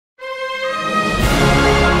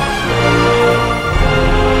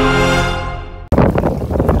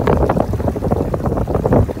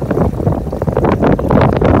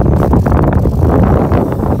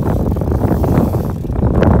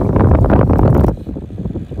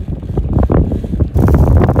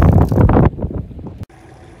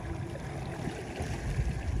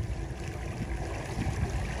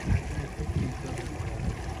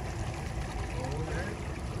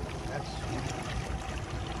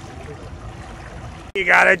You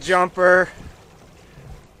got a jumper.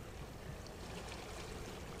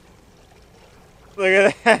 Look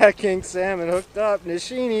at that, king salmon hooked up.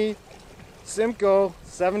 Nishine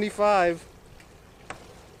Simcoe75.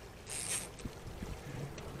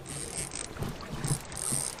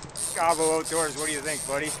 Cabo Outdoors, what do you think,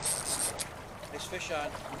 buddy? Nice fish on.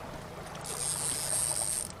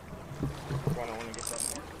 I want to get that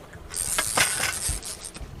more.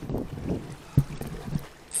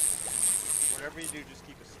 Whatever you do, just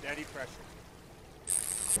keep a steady pressure.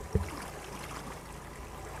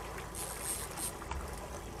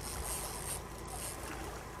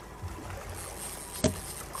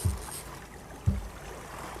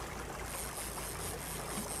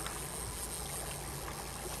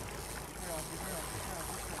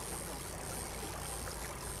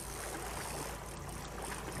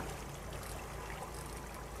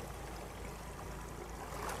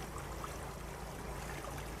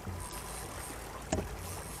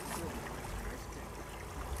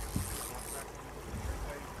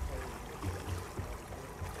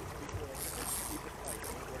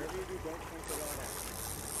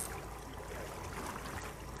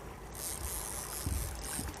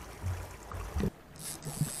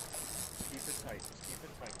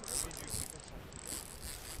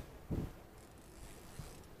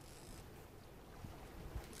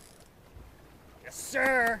 Yes,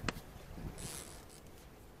 sir.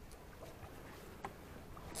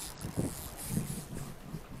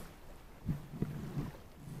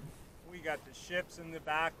 We got the ships in the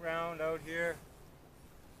background out here.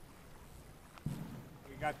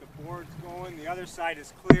 We got the boards going. The other side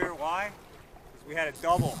is clear. Why? Because we had a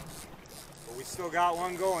double, but we still got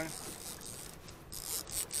one going.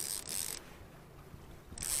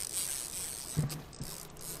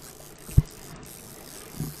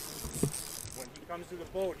 Comes to the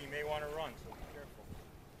boat, he may want to run, so be careful.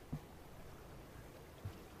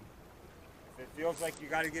 If it feels like you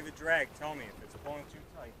got to give it drag, tell me. If it's pulling too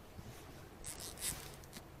tight.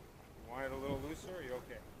 You want it a little looser, or are you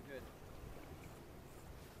okay? Good.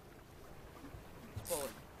 It's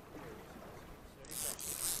pulling.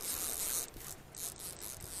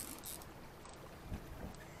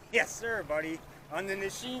 Yes, sir, buddy. On the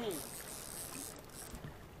Nishine.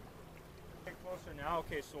 Closer now.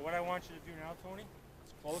 Okay, so what I want you to do now, Tony,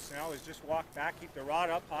 it's close now, is just walk back, keep the rod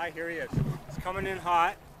up high. Here he is. It's coming in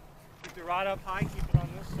hot. Keep the rod up high, keep it on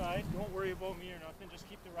this side. Don't worry about me or nothing, just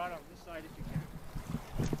keep the rod on this side if you can.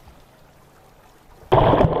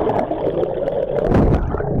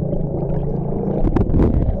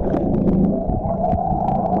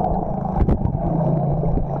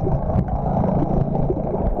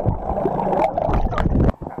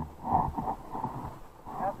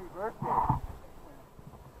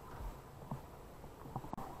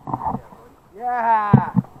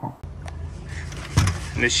 Yeah!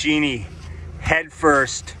 Nishine, head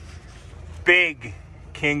first, big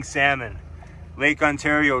king salmon. Lake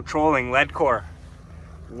Ontario trolling, lead core.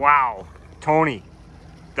 Wow, Tony,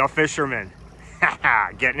 the fisherman.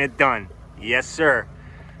 Getting it done. Yes, sir.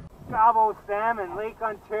 Cabo salmon, Lake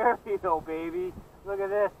Ontario, baby. Look at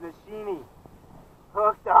this, Nishine.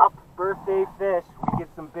 Hooked up, birthday fish. We get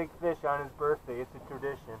some big fish on his birthday. It's a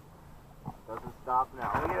tradition. Doesn't stop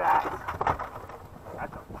now. Look at that.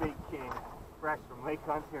 That's a big king. Fresh from Lake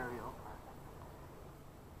Ontario.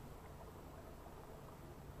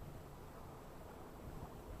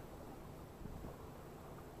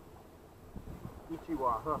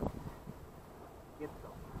 Ichiwa, huh? Get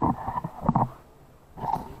some.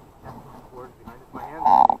 Behind us, my hand.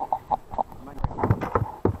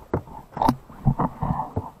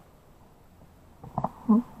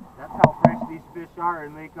 That's how fresh these fish are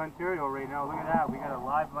in Lake Ontario right now. Look at that. We got a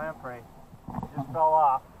live lamprey. It just fell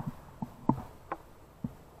off.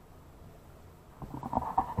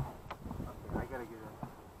 Okay, I gotta get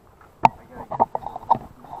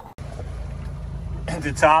it.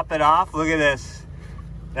 To top it off, look at this.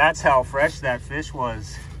 That's how fresh that fish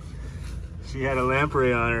was. She had a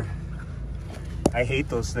lamprey on her. I hate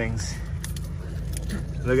those things.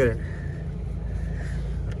 Look at her.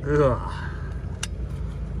 Ugh.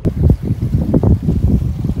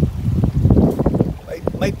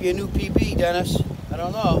 Might be a new PB, Dennis. I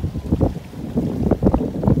don't know.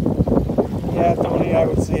 Yeah, Tony, I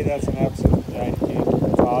would say that's an absolute giant king.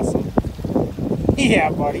 That's awesome.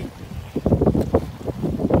 Yeah, buddy.